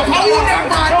the top. How you them,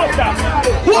 man?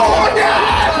 Whoa,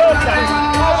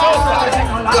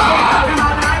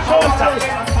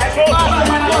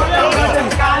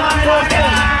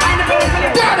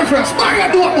 down the first, Mario,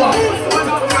 do it, boy.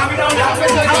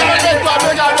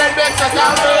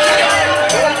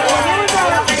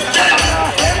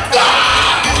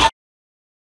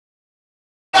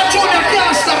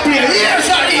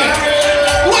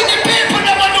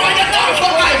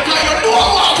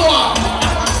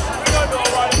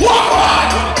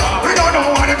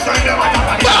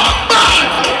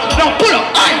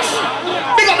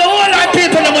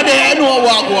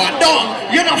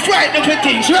 You're not frightened of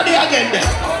things. Ready again then.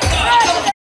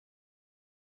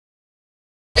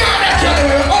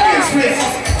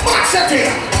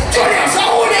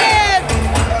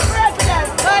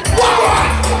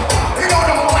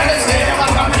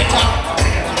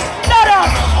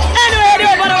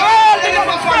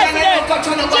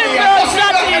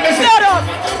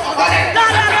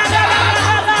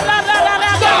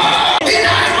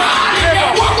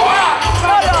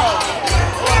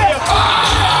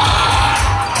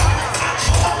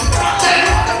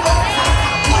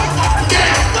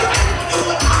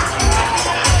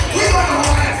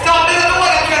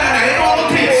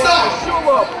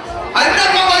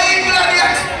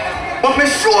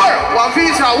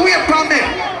 Visa, wait for me.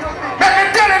 Let me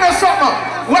tell you something.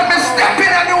 When me step in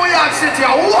a New York City,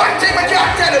 one thing I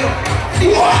can't tell you.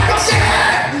 What?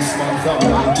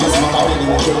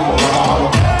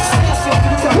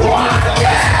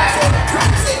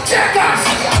 Check us.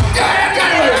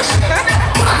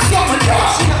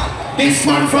 This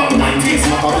man from 90s.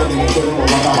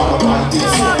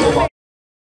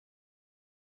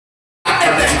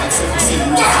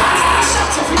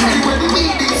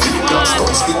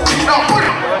 No, put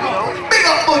up. Big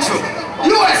up, Butcher.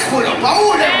 US put up.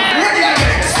 Who them? Ready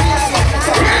again.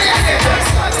 Ready again.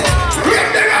 Rip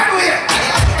the runway.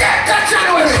 Get that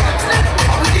runway.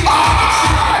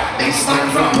 This man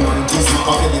from both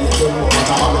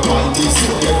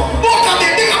of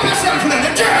them, big up yourself.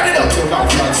 Turn it up.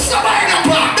 Somebody in the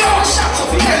park. Don't shut up.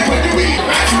 When you read,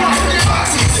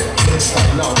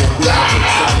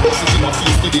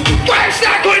 why is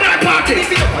that going on party?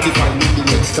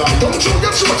 Don't show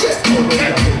your short yet.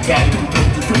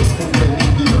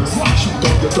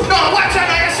 No, watch out,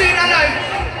 you see in the life.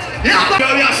 You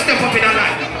step up in the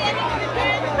life.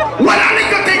 When a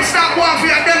little thing start going for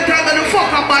you, them time that you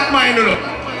fuck up bad mind, you know.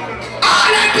 All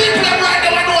the people that right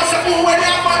there know some more when you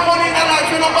have bad money in the life,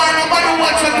 you don't buy nobody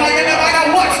watch it, you never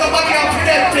gonna watch somebody up for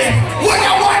them thing. What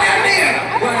you want in there?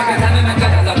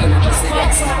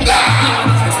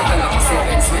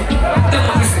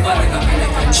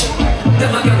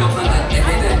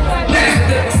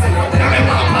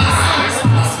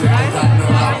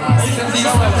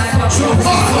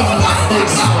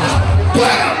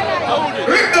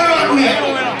 Rip the runway!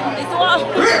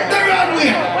 Rip the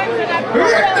runway!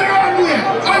 Rip the runway!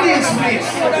 Audience, please!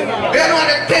 You don't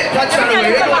want to take that runway.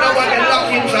 You don't want to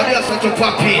lock in so there's such a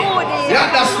puppy. You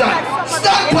understand?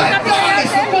 Stand by,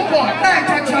 Barnes, the football,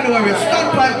 9th January, stand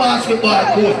by basketball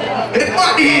court. It's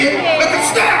money here. We can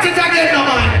start it again, no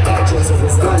man.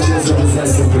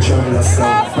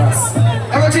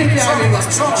 Everything can be was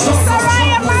strong.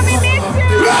 Soraya, mommy, miss you.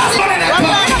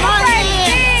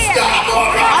 Stop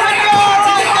over.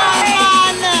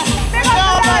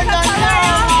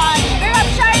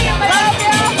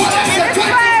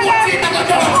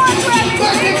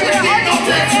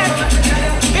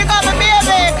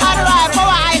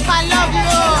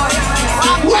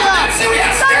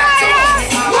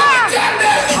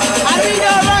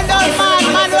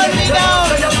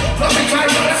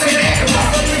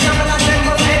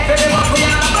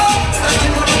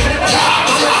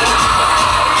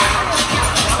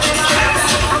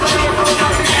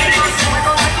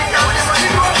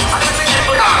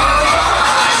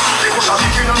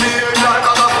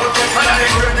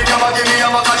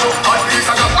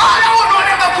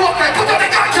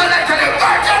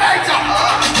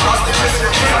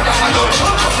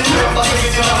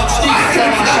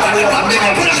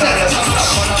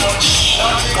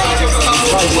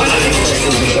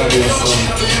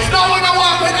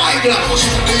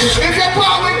 If you're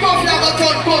part with Buff, you're going to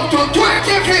turn to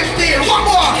 2015. One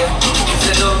more.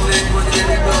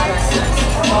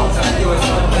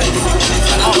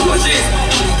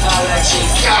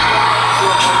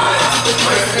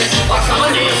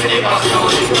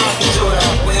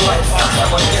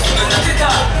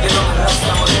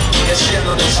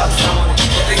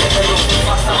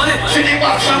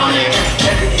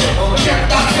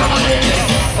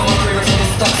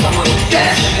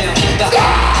 Yes.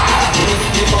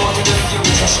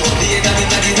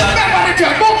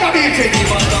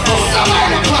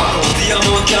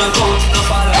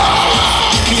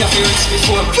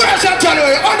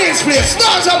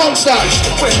 youngsters.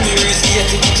 When me reach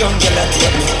 80, the jungle that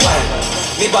take me wild.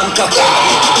 Me bank up.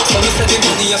 So me say the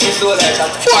money you feel flow like that.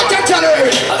 What you tell her?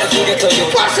 I think it to you.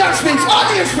 Fashion speaks,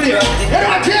 audience play. You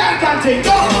don't care, can't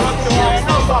go.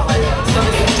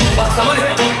 Back some money.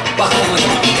 Back some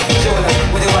money. Show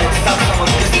them with the white stop some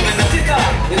money. This is the ticker.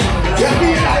 You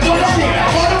feel that, wanna feel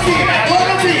that, wanna feel that,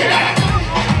 wanna feel that.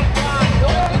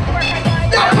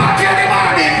 That party in the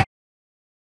morning.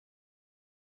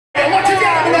 What you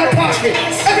got in that party?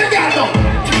 Every girl know.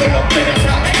 Chicken up, chicken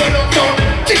up, chicken up, down.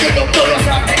 Chicken up,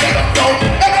 chicken up, down.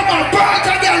 Every man pray a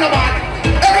girl, no man.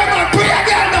 Every man pray a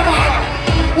girl, no man.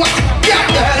 What? Yeah,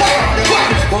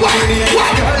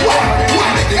 what?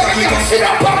 Every girl sit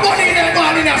up on money in that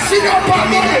morning. Sit up on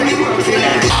money.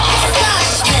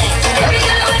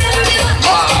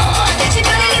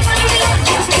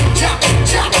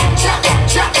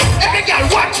 Every girl,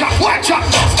 watch up, watch up.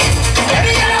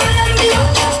 Every girl,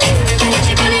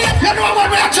 you know what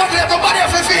we are juggling, everybody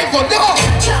have a feel good, no?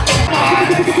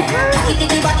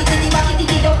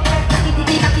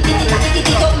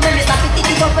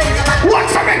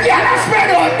 What's up, girl, I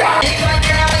spread on that?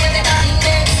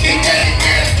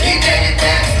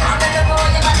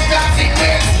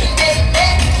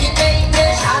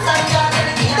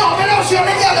 No, we don't show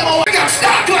the girl, we got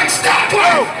start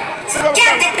one.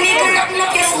 Get the people up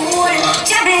your fool.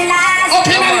 Up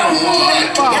in your hole.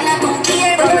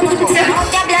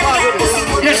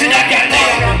 You see that girl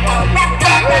there?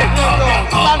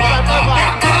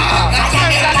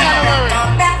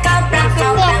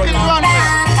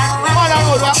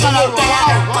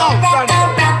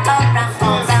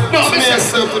 No, me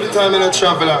yourself to the time in a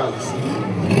travel house.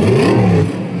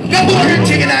 No boring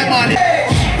thing in that money.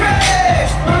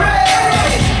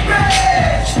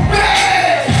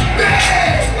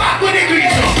 Walk with the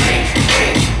grease up.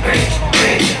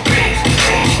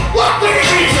 Walk with the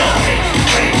grease up.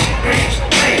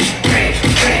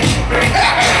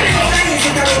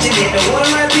 The whole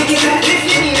man pick it up, lift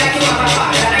me like you have a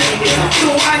bag and I give it up.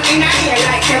 Two hands in a ear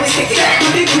like can we stick it up.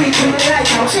 The green to me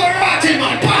like how. So party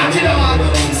man, party the man.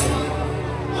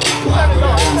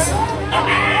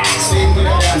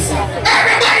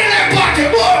 Everybody in that party,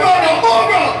 move on,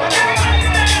 move on.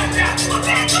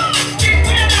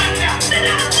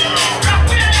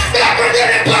 Everybody in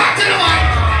the party the man.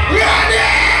 Ready?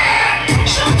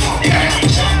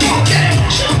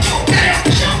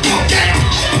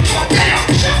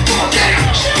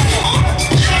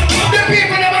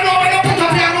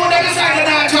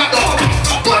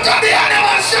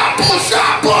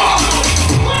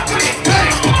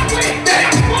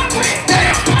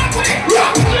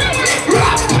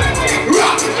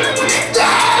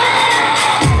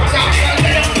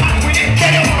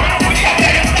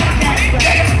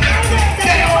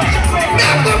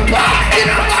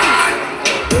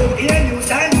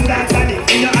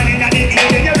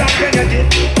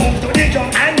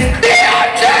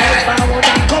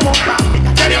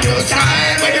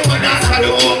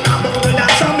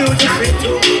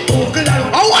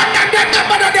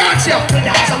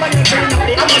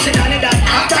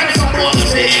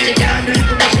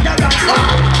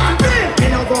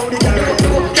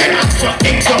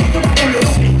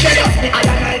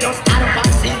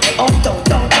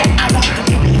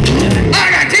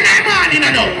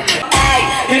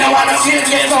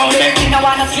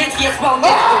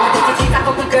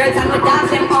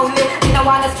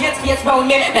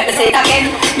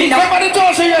 Remember the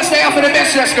toast you stay up for the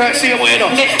best skirt, see you win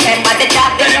up. Remember the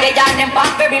job, they got them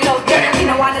back very low. You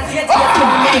know what it's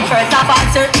first of all,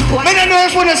 certain point. I don't know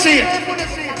if you see it.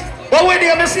 But when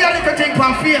you see a little thing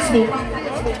on Facebook,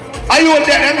 I would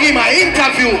let them give my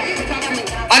interview.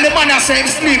 And the man I say him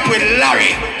sleep with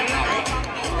Larry.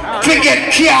 To get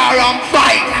car and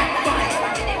bike.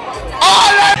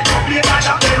 All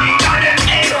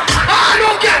I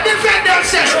don't get defend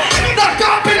themselves. Not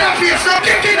talking of you, so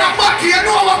kicking a butt, you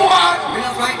know what I want. We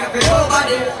don't fight for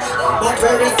nobody, but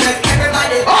we respect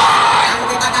everybody. And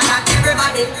we better not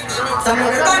everybody. Some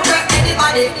of them don't trust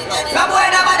anybody. The boy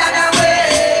never done their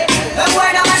way. The boy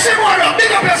never say what up,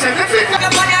 big up yourself. The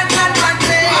money and stand one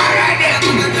day. Alright then.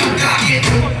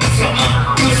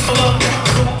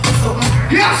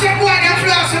 You have some boy that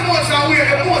flash the most and wear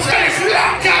the most. And it's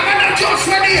long time and not just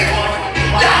for me.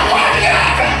 That one,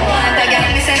 yeah. One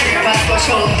again, listen to your bass for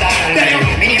shoulder.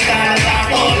 Me need to know that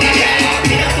all the time.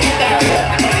 Me not too down.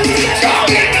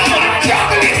 Juggle it down,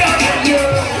 juggle it down.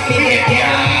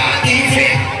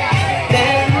 Easy.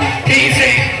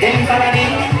 Easy. Them follow me.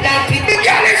 The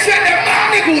girl is saying the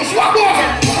money goes, what more?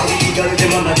 How we girl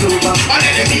them on the door. And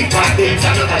then the big bad things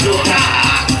are not a door.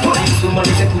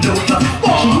 Somebody say pull over.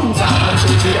 She use her hand so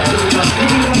she a over.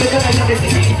 Even if I make a like a this,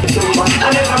 it's over.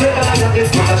 I never make a like a this,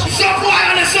 but she. Some boy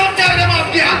on the sun tell them up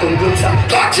there. Come closer.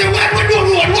 Touch it when we do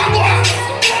road, what boy?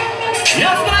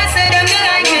 Yes, boy, say them you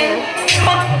like me,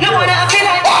 but no wanna feel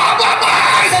like me. Oh,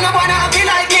 boy! So no wanna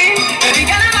feel like me. Every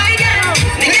girl I'm my girl.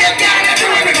 Me get down and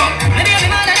let me go. Me be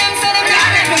the man of them, so them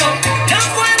can't let me go.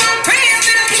 Just boy, man, pray and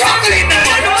me don't Chocolate, man.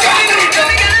 Chocolate. Every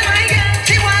girl I'm my girl.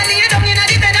 She want lay down in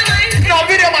the bed of mine. No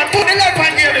video, man. Put the light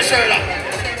on here, Sherlock.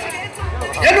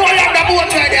 You know along the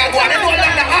boat right there, go on. You know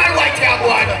along the all white here,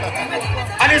 go on.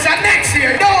 And it's a next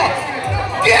year, no.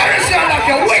 Here is Sherlock,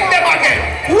 you win them again.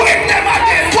 Win them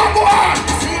again. What go on?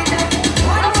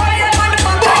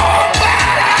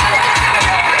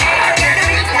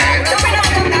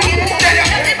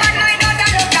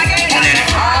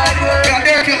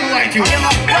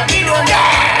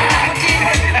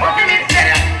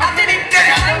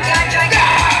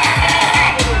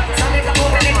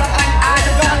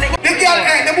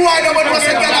 The boy don't want to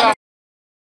get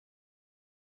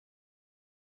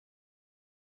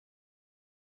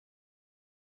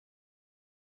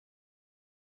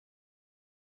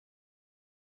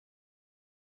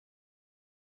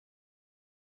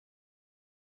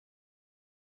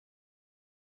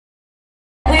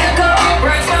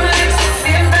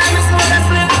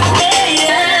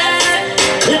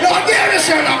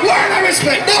Sherlock, word of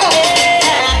respect, no!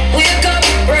 Wake up,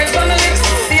 words from my lips.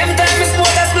 Same time I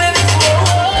smoke a split.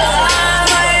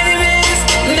 My enemies,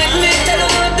 make me tell you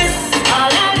about this. All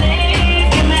I need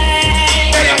to make.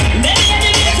 Many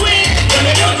enemies win, but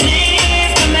they don't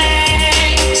need to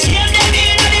make. Shame them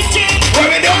in the street, what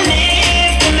we do?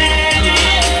 need to make.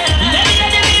 Many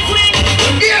enemies win.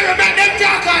 Here, make them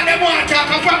talk and them want talk.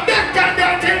 And from that time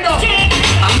down till now.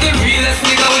 I'm the realest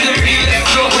nigga with the realest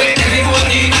flow.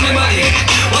 Everybody in my body.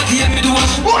 What do you me do?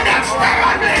 Who that's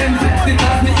that? Them 60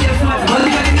 past me here flat. All the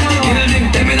guys in the building,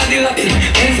 them in the lobby.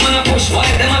 Ends man a push, why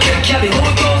them a big cabby?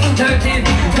 2013,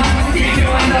 can't see you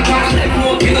on the car. Them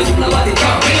more killers from the body. We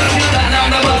don't feel that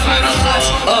now, the boss man a slash.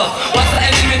 What's the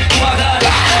enemy? Who are that?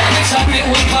 Make sure me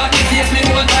own party, face me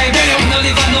one time. We don't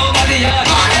live on nobody yard.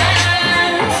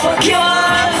 Fuck you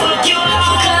all, fuck you all,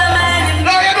 fuck all man.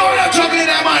 No, you know you're juggling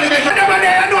that money, man. You never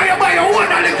there, you know you buy your own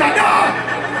a little dog.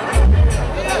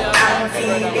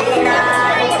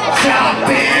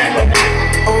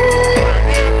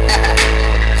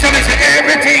 So they say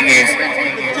everything is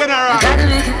I gotta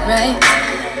make it right.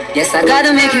 Yes, I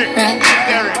gotta make it right.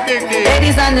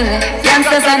 Ladies on the left,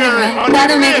 youngsters on the right.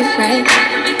 Gotta make it right.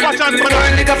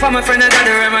 One liquor for my friend, I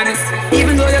gotta reminisce.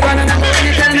 Even though you're gonna know when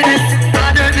you tell me this.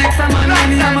 I don't make some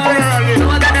money on my wrist. So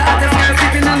I got the hottest girl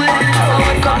sitting on my head. So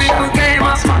I come in who came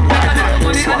up. I got the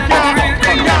money and I got the real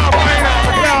thing.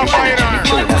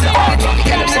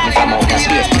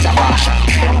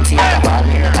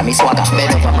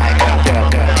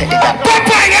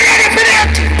 Papa, you ready for that?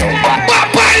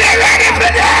 Papa, you ready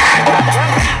for that?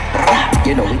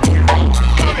 You know we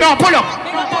No, pull up.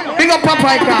 Big up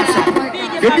Popeye Carson.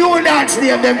 You do dance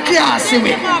name, them can't see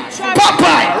me.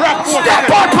 Popeye, step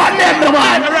up on them, the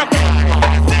man.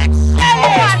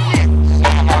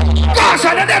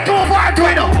 Carson, they're too far to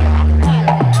it now.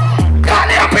 Call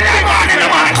it up in the morning, the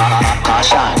man.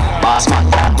 Caution, boss man,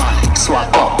 bad man.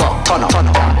 Swag up, turn up.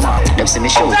 Them see me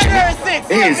show you.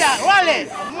 Is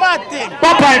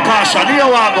Popeye Carson, here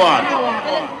we go on.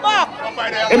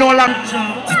 You know, long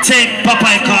Take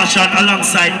Popeye Caution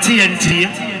alongside TNT.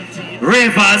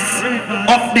 Ravers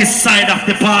up this side of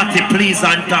the party, please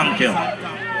and thank you.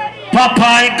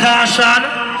 Popeye Caution,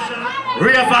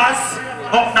 Ravers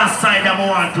up that side I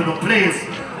want to do, please.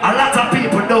 A lot of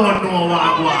people don't know what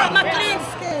I want.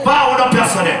 Forward up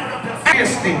yourself.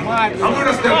 I'm going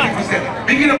to step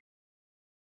 50%.